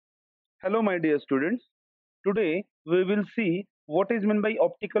Hello, my dear students. Today we will see what is meant by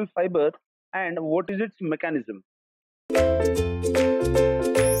optical fiber and what is its mechanism.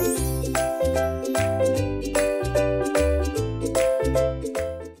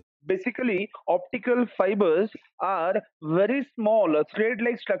 Basically, optical fibers are very small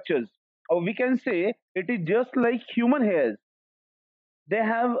thread-like structures, or we can say it is just like human hairs. They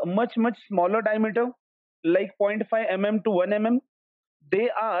have much smaller diameter, like 0.5 mm to 1 mm. They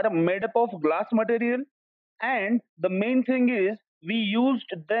are made up of glass material, and the main thing is we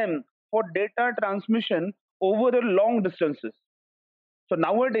used them for data transmission over the long distances. So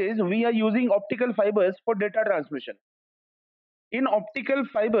nowadays we are using optical fibers for data transmission. In optical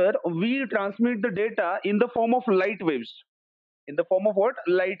fiber, we transmit the data in the form of light waves. In the form of what?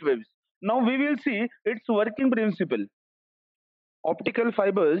 Light waves. Now we will see its working principle. Optical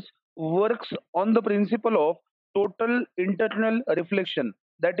fibers works on the principle of total internal reflection.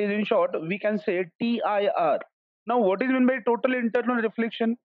 That is, in short, we can say TIR. Now, what is meant by total internal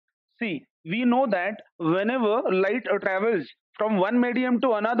reflection? See, we know that whenever light travels from one medium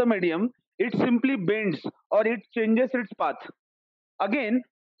to another medium, it simply bends or it changes its path. Again,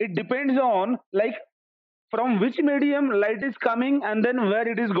 it depends on like from which medium light is coming and then where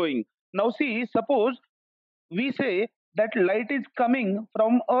it is going. Now, see, suppose we say that light is coming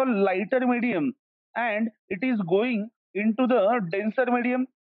from a lighter medium and it is going into the denser medium.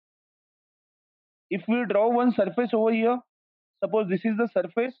 If we draw one surface over here, suppose this is the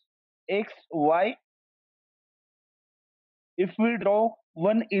surface x y. If we draw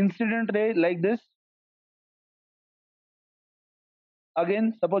one incident ray like this,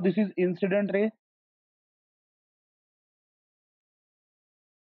 again suppose this is incident ray,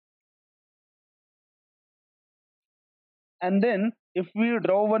 and then if we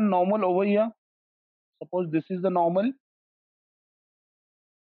draw one normal over here, suppose this is the normal.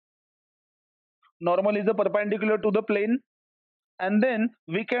 Normal is the perpendicular to the plane, and then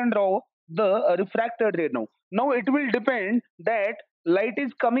we can draw the refracted ray. Now it will depend that light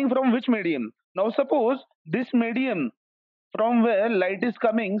is coming from which medium. Now suppose this medium from where light is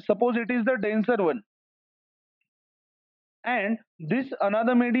coming, suppose it is the denser one, and this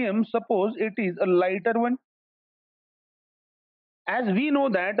another medium, suppose it is a lighter one. As we know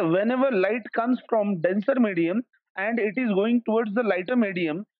that whenever light comes from denser medium and it is going towards the lighter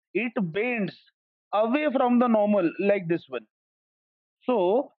medium, it bends away from the normal like this one.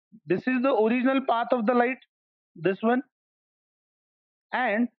 So this is the original path of the light, this one,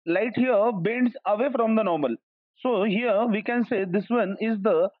 and light here bends away from the normal. So here we can say this one is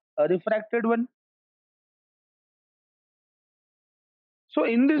the refracted one. So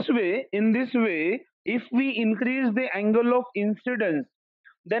in this way, if we increase the angle of incidence,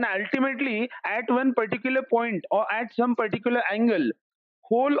 then ultimately at one particular point or at some particular angle,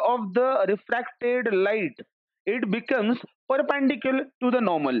 whole of the refracted light, it becomes perpendicular to the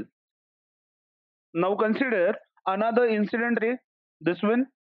normal. Now consider another incident ray, this one.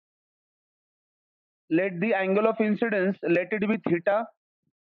 Let the angle of incidence, let it be theta.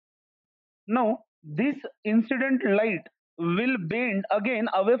 Now this incident light will bend again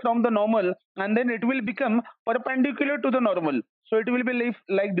away from the normal and then it will become perpendicular to the normal. So it will be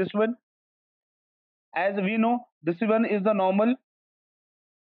like this one. As we know, this one is the normal.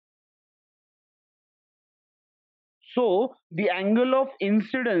 So the angle of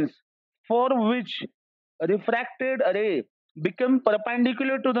incidence for which refracted ray become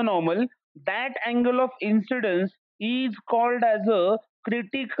perpendicular to the normal, that angle of incidence is called as a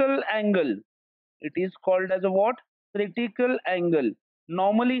critical angle. It is called as a what? Critical angle.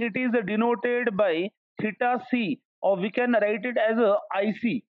 Normally it is denoted by theta c, or we can write it as a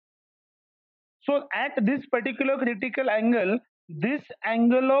IC. So at this particular critical angle, this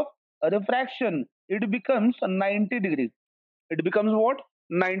angle of refraction, it becomes 90 degree. It becomes what?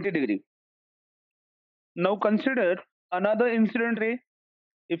 90 degree. Now consider another incident ray.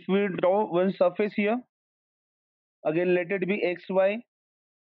 If we draw one surface here, again let it be xy.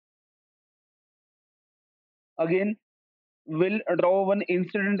 Again we'll draw one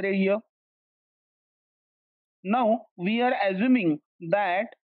incident ray here. Now we are assuming that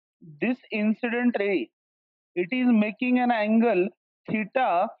this incident ray, it is making an angle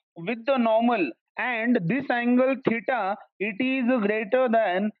theta with the normal, and this angle theta, it is greater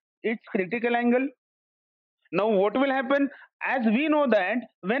than its critical angle. Now what will happen? As we know that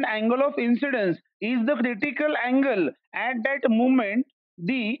when angle of incidence is the critical angle, at that moment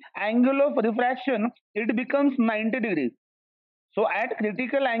the angle of refraction, it becomes 90 degrees. So at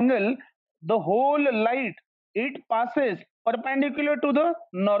critical angle, the whole light, it passes perpendicular to the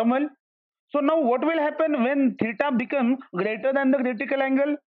normal. So now what will happen when theta become greater than the critical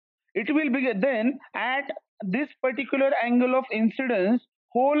angle? It will be then at this particular angle of incidence,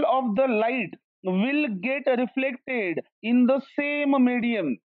 whole of the light will get reflected in the same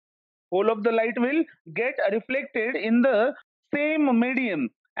medium. Whole of the light will get reflected in the same medium.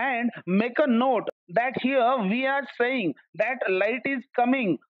 And make a note that here we are saying that light is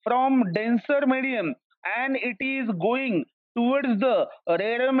coming from denser medium and it is going towards the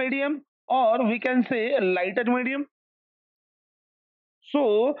rarer medium, or we can say lighter medium.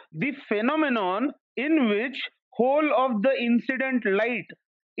 So the phenomenon in which whole of the incident light,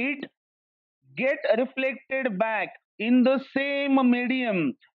 it get reflected back in the same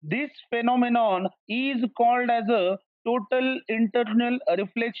medium, this phenomenon is called as a total internal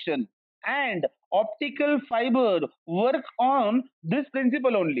reflection. And optical fiber work on this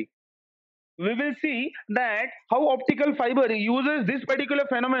principle only. We will see that how optical fiber uses this particular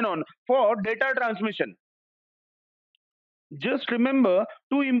phenomenon for data transmission. Just remember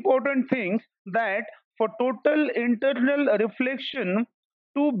two important things, that for total internal reflection,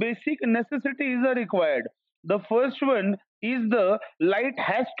 two basic necessities are required. The first one is the light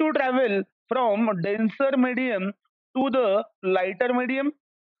has to travel from denser medium to the lighter medium,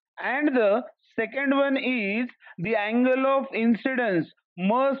 and the second one is the angle of incidence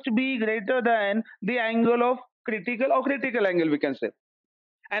must be greater than the angle of critical, or critical angle we can say.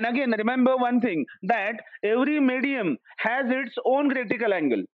 And again, remember one thing, that every medium has its own critical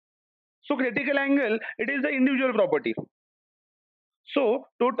angle. So critical angle, it is the individual property. So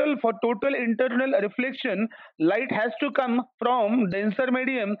total, for total internal reflection, light has to come from denser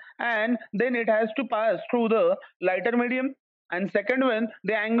medium and then it has to pass through the lighter medium. And second one,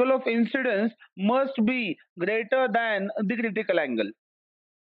 the angle of incidence must be greater than the critical angle.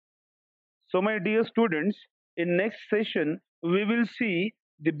 So, my dear students, in next session, we will see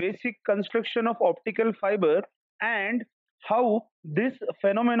the basic construction of optical fiber and how this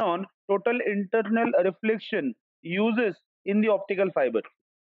phenomenon, total internal reflection, uses in the optical fiber.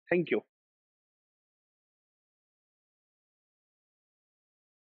 Thank you.